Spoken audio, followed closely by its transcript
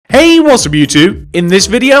What's up YouTube? In this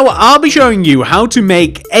video, I'll be showing you how to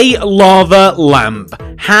make a lava lamp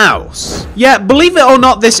house. Yeah, believe it or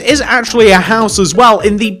not, this is actually a house as well.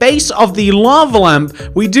 In the base of the lava lamp,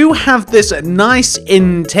 we do have this nice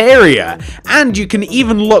interior, and you can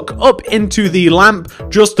even look up into the lamp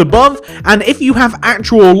just above, and if you have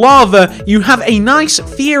actual lava, you have a nice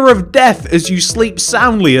fear of death as you sleep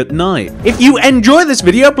soundly at night. If you enjoy this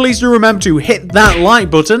video, please do remember to hit that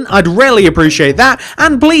like button. I'd really appreciate that,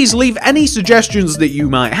 and please leave any suggestions that you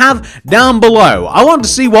might have down below. I want to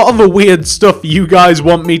see what other weird stuff you guys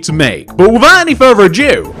want me to make. But without any further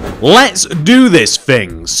ado, let's do this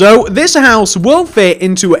thing. So this house will fit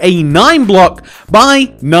into a 9 block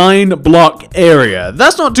by 9 block area.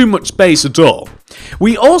 That's not too much space at all.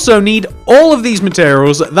 We also need all of these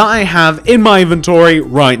materials that I have in my inventory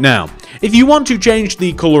right now. If you want to change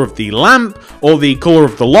the color of the lamp or the color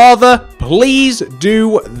of the lava, please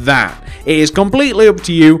do that. It is completely up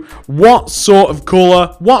to you what sort of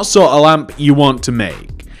color, what sort of lamp you want to make.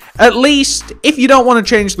 At least, if you don't want to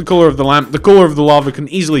change the color of the lamp, the color of the lava can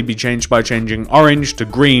easily be changed by changing orange to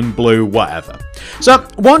green, blue, whatever. So,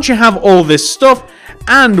 once you have all this stuff,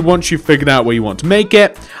 and once you've figured out where you want to make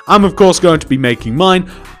it, I'm of course going to be making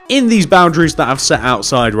mine in these boundaries that I've set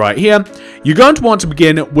outside right here. You're going to want to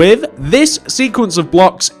begin with this sequence of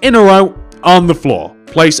blocks in a row on the floor.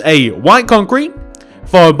 Place a white concrete,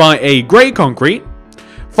 followed by a grey concrete,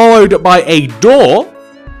 followed by a door,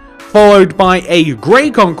 followed by a grey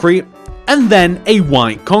concrete, and then a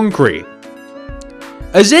white concrete.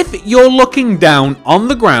 As if you're looking down on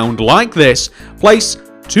the ground like this, place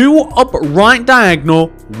 2 upright diagonal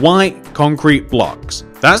white concrete blocks.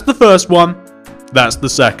 That's the first one, that's the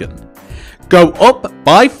second. Go up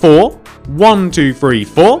by 4, 1, 2, 3,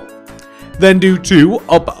 4. Then do 2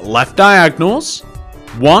 up left diagonals,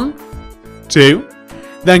 1, 2.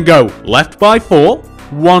 Then go left by 4,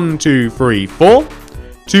 1, 2, 3, 4.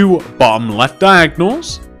 2 bottom left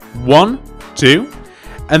diagonals, 1, 2,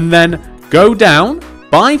 and then go down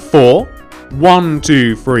by 4, 1,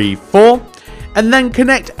 2, 3, 4, and then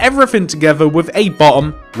connect everything together with a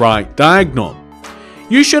bottom right diagonal.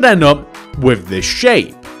 You should end up with this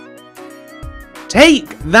shape.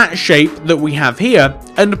 Take that shape that we have here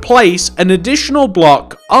and place an additional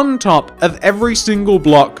block on top of every single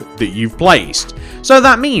block that you've placed. So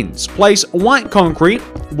that means place white concrete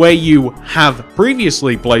where you have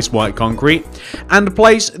previously placed white concrete, and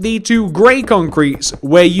place the 2 grey concretes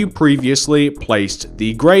where you previously placed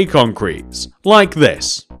the grey concretes, like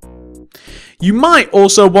this. You might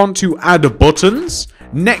also want to add buttons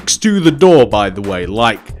next to the door, by the way,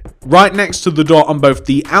 like right next to the door on both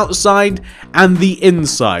the outside and the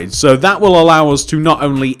inside. So that will allow us to not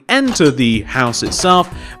only enter the house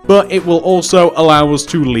itself, but it will also allow us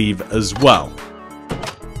to leave as well.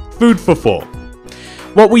 Food for thought.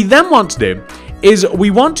 What we then want to do is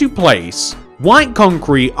we want to place white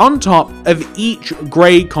concrete on top of each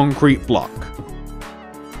grey concrete block.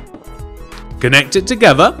 Connect it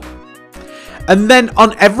together. And then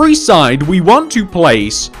on every side, we want to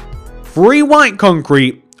place 3 white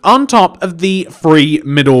concrete on top of the 3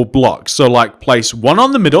 middle blocks. So like place 1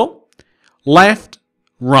 on the middle, left,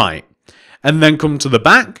 right. And then come to the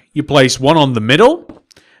back, you place 1 on the middle,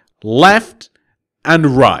 left,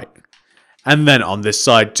 and right. And then on this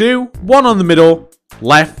side too, 1 on the middle,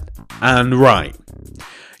 left, and right.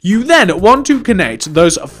 You then want to connect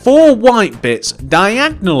those 4 white bits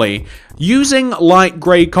diagonally using light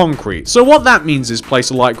grey concrete. So what that means is place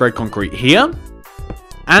a light grey concrete here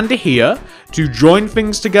and here to join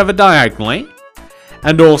things together diagonally,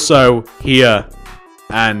 and also here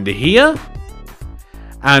and here,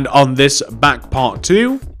 and on this back part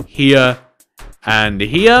too, here and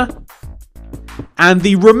here, and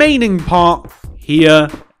the remaining part here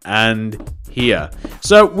and here.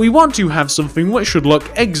 So we want to have something which should look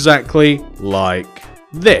exactly like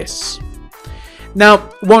this. Now,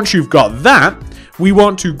 once you've got that, we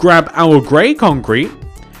want to grab our grey concrete,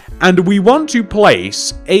 and we want to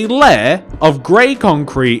place a layer of grey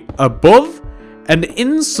concrete above and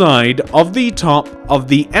inside of the top of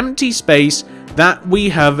the empty space that we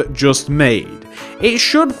have just made. It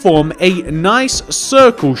should form a nice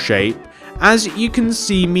circle shape, as you can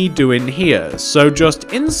see me doing here. So just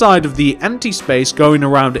inside of the empty space, going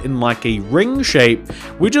around in like a ring shape,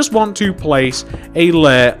 we just want to place a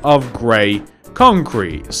layer of grey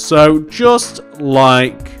concrete. So just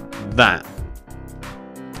like that.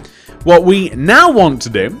 What we now want to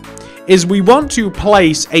do is we want to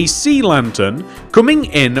place a sea lantern coming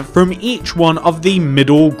in from each one of the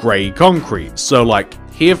middle grey concrete. So like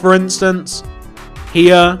here for instance,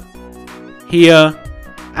 here, here,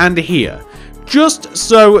 and here. just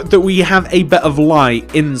so that we have a bit of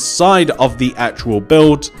light inside of the actual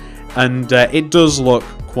build, and it does look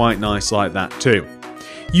quite nice like that too.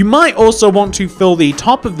 You might also want to fill the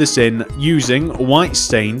top of this in using white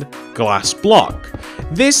stained glass block.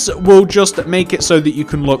 This will just make it so that you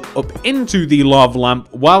can look up into the lava lamp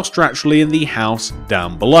whilst you're actually in the house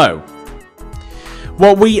down below.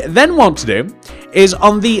 What we then want to do is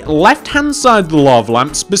on the left hand side of the lava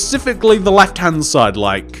lamp, specifically the left hand side,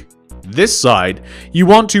 like this side, you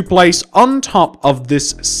want to place on top of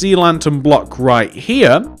this sea lantern block right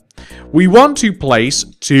here, we want to place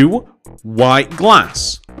 2 white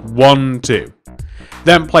glass. 1, 2.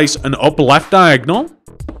 Then place an upper left diagonal.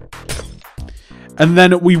 And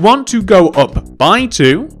then we want to go up by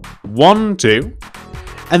 2. 1, 2.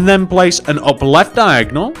 And then place an upper left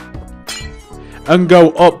diagonal. And go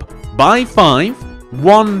up by 5.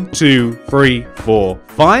 1, 2, 3, 4,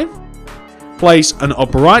 5. Place an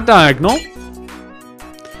upper right diagonal.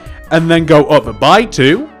 And then go up by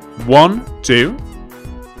 2. 1, 2.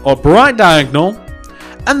 Upper right diagonal.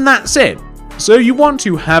 And that's it. So you want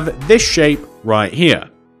to have this shape right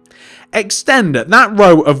here. Extend that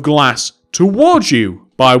row of glass towards you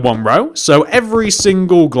by 1 row. So every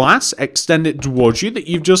single glass, extend it towards you that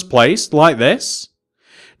you've just placed like this.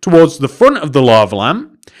 Towards the front of the lava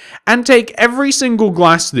lamp. And take every single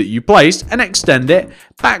glass that you placed and extend it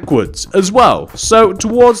backwards as well. So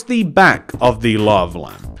towards the back of the lava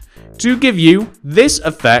lamp. To give you this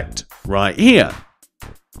effect right here.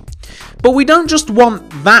 But we don't just want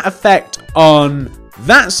that effect on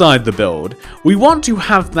that side of the build, we want to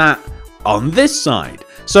have that on this side.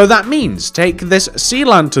 So that means take this sea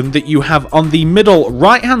lantern that you have on the middle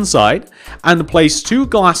right hand side and place 2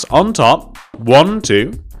 glass on top, 1,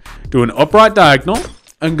 2, do an upright diagonal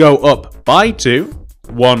and go up by 2,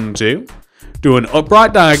 1, 2, do an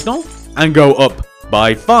upright diagonal and go up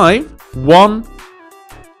by 5, 1,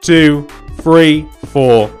 2, 3,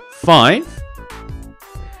 4, 5.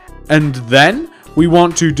 And then we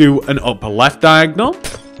want to do an upper left diagonal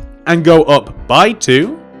and go up by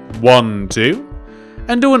 2, 1, 2,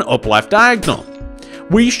 and do an up left diagonal.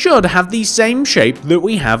 We should have the same shape that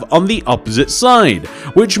we have on the opposite side,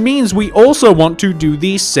 which means we also want to do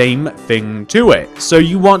the same thing to it. So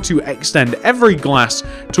you want to extend every glass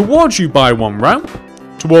towards you by 1 row,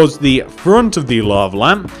 towards the front of the lava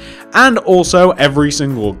lamp, and also every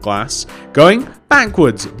single glass going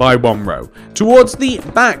backwards by 1 row, towards the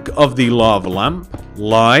back of the lava lamp,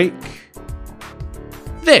 like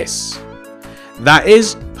this. That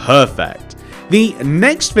is perfect. The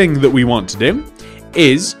next thing that we want to do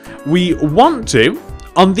is we want to,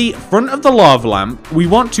 on the front of the lava lamp, we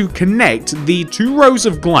want to connect the 2 rows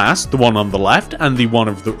of glass, the one on the left and the one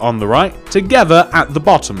on the right, together at the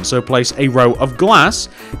bottom. So place a row of glass,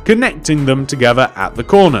 connecting them together at the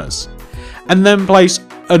corners. And then place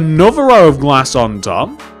another row of glass on top.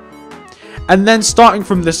 And then starting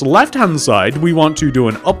from this left hand side, we want to do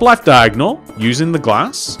an up left diagonal using the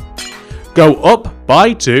glass. Go up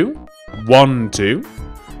by 2, 1, 2.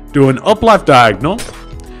 Do an up left diagonal.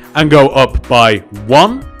 And go up by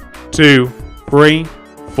 1, 2, 3,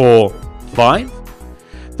 4, 5.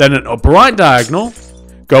 Then an up right diagonal.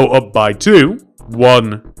 Go up by 2,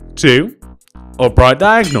 1, 2. Up right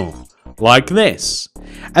diagonal. Like this.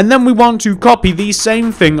 And then we want to copy the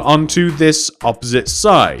same thing onto this opposite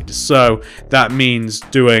side. So that means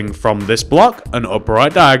doing from this block an up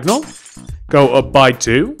right diagonal. Go up by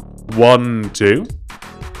 2, 1, 2.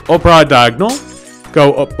 Up right diagonal.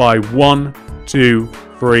 Go up by 1, 2,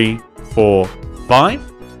 3, 4,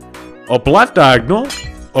 5. Up left diagonal.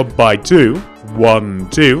 Up by 2, 1,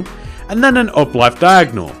 2. And then an up left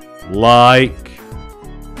diagonal. Like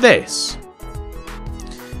this.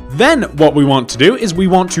 Then what we want to do is we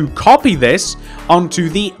want to copy this onto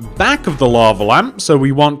the back of the lava lamp. So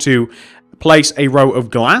we want to place a row of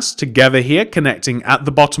glass together here, connecting at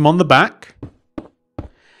the bottom on the back.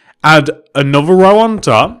 Add another row on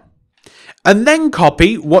top. And then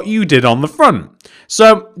copy what you did on the front.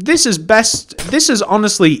 So this is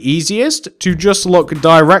honestly easiest to just look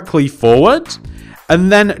directly forward. And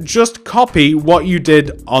then just copy what you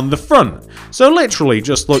did on the front. So literally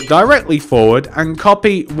just look directly forward and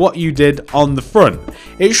copy what you did on the front.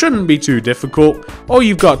 It shouldn't be too difficult. All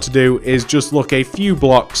you've got to do is just look a few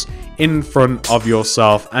blocks in front of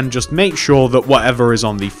yourself and just make sure that whatever is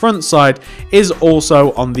on the front side is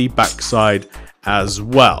also on the back side as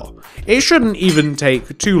well. It shouldn't even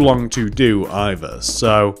take too long to do either,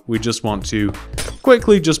 so we just want to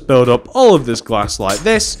quickly just build up all of this glass like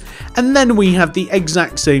this, and then we have the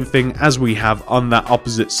exact same thing as we have on that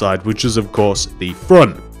opposite side, which is of course the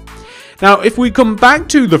front. Now if we come back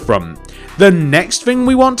to the front, the next thing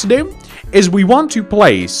we want to do is we want to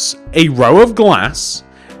place a row of glass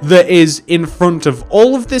that is in front of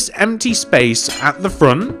all of this empty space at the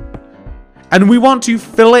front, and we want to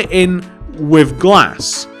fill it in with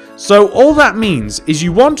glass. So all that means is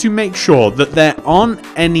you want to make sure that there aren't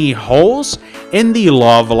any holes in the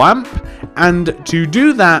lava lamp, and to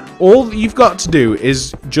do that, all you've got to do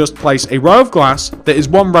is just place a row of glass that is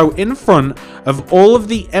one row in front of all of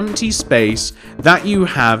the empty space that you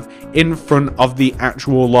have in front of the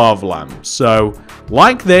actual lava lamp. So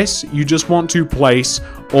like this, you just want to place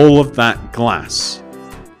all of that glass.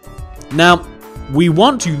 Now, we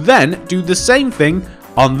want to then do the same thing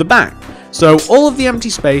on the back. So all of the empty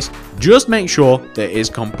space, just make sure that it is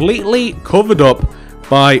completely covered up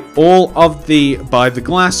by the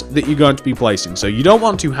glass that you're going to be placing. So you don't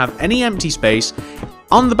want to have any empty space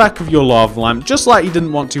on the back of your lava lamp, just like you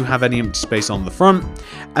didn't want to have any empty space on the front.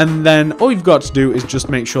 And then all you've got to do is just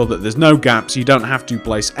make sure that there's no gaps. You don't have to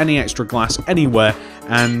place any extra glass anywhere,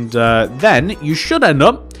 and then you should end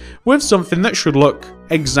up with something that should look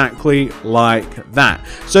exactly like that.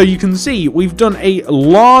 So you can see we've done a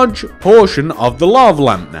large portion of the lava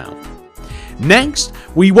lamp now. Next,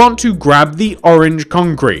 we want to grab the orange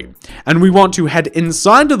concrete, and we want to head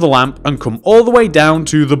inside of the lamp and come all the way down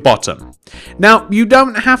to the bottom. Now, you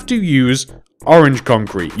don't have to use orange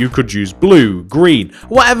concrete. You could use blue, green,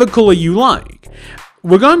 whatever color you like.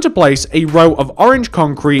 We're going to place a row of orange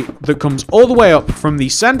concrete that comes all the way up from the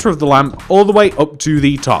center of the lamp all the way up to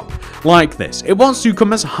the top, like this. It wants to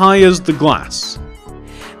come as high as the glass.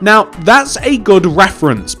 Now, that's a good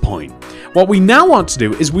reference point. What we now want to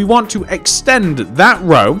do is we want to extend that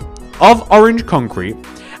row of orange concrete,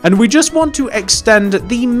 and we just want to extend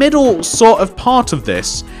the middle sort of part of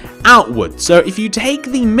this outward. So if you take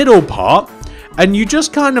the middle part and you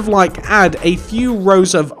just kind of like add a few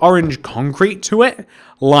rows of orange concrete to it,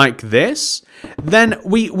 like this, then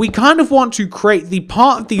we kind of want to create the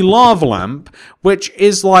part of the lava lamp which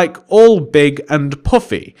is like all big and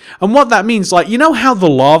puffy. And what that means, like, you know how the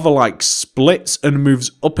lava like splits and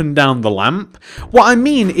moves up and down the lamp? What I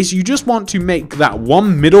mean is you just want to make that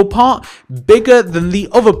one middle part bigger than the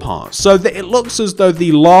other part, so that it looks as though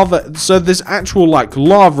the lava, so there's actual like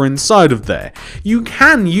lava inside of there. You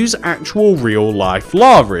can use actual real life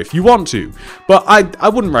lava if you want to, but I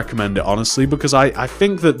wouldn't recommend it honestly, because I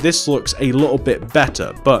think that this looks a little bit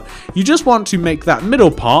better. But you just want to make that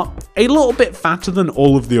middle part a little bit fatter than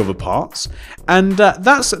all of the other parts, and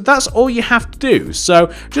that's all you have to do.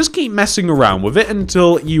 So just keep messing around with it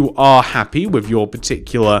until you are happy with your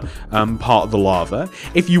particular part of the lava.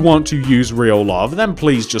 If you want to use real lava, then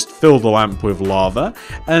please just fill the lamp with lava,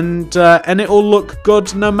 and it will look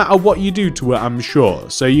good no matter what you do to it, I'm sure.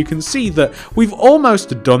 So you can see that we've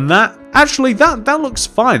almost done that. Actually, that looks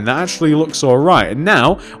fine. That actually looks alright. And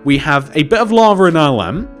now we have a bit of lava in our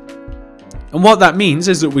lamp. And what that means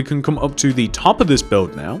is that we can come up to the top of this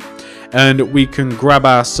build now, and we can grab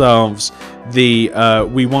ourselves the,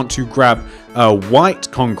 we want to grab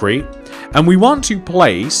white concrete, and we want to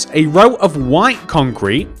place a row of white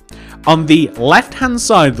concrete on the left-hand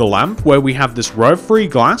side of the lamp where we have this row of free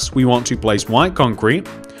glass. We want to place white concrete.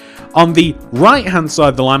 On the right-hand side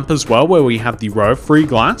of the lamp as well, where we have the row of free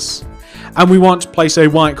glass. And we want to place a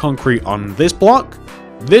white concrete on this block,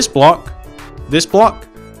 this block, this block,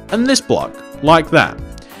 and this block, like that.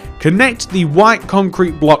 Connect the white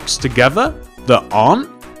concrete blocks together that aren't,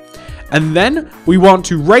 and then we want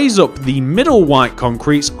to raise up the middle white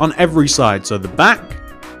concretes on every side. So the back,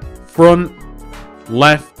 front,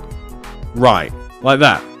 left, right, like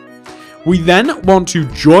that. We then want to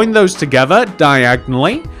join those together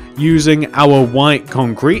diagonally using our white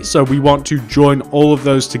concrete. So we want to join all of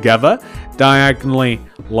those together diagonally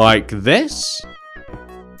like this.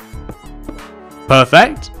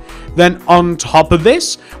 Perfect. Then on top of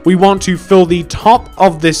this, we want to fill the top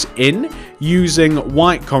of this in using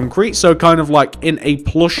white concrete. So kind of like in a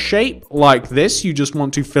plus shape like this. You just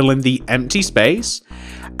want to fill in the empty space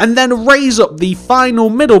and then raise up the final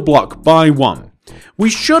middle block by one. We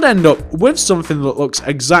should end up with something that looks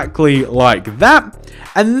exactly like that,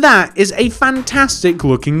 and that is a fantastic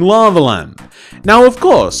looking lava lamp. Now, of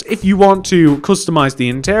course, if you want to customize the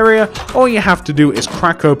interior, all you have to do is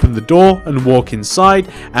crack open the door and walk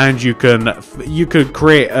inside, and you could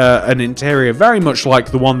create an interior very much like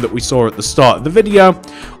the one that we saw at the start of the video.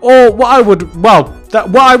 Or what I would, well,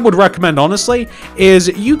 what I would recommend, honestly, is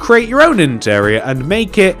you create your own interior and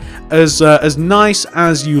make it as nice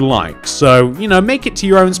as you like. So, you know, make it to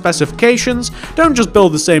your own specifications. Don't just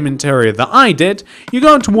build the same interior that I did. You're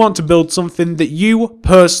going to want to build something that you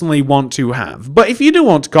personally want to have. But if you do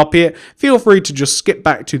want to copy it, feel free to just skip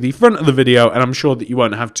back to the front of the video, and I'm sure that you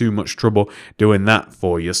won't have too much trouble doing that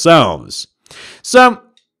for yourselves. So,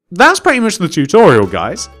 that's pretty much the tutorial,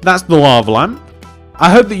 guys. That's the lava lamp. I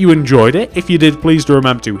hope that you enjoyed it. If you did, please do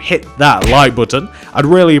remember to hit that like button. I'd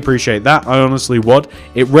really appreciate that. I honestly would.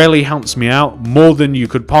 It really helps me out more than you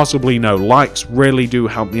could possibly know. Likes really do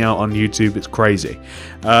help me out on YouTube. It's crazy.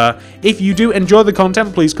 If you do enjoy the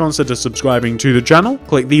content, please consider subscribing to the channel.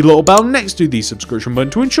 Click the little bell next to the subscription button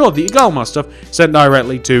to ensure that you get all my stuff sent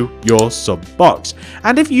directly to your sub box.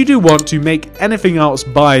 And if you do want to make anything else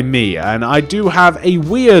by me, and I do have a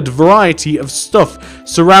weird variety of stuff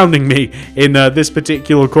surrounding me in this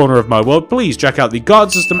particular corner of my world, please check out the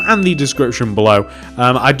card system and the description below.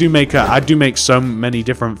 I do make so many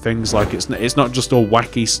different things. Like it's not just all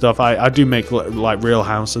wacky stuff. I do make like real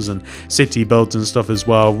houses and city builds and stuff as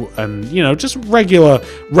well, and you know, just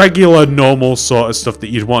regular normal sort of stuff that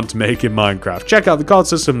you'd want to make in Minecraft. Check out the card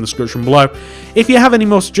system in the description below. If you have any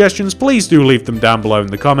more suggestions, please do leave them down below in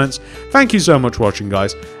the comments. Thank you so much for watching,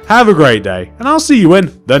 guys. Have a great day, and I'll see you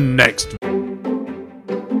in the next video.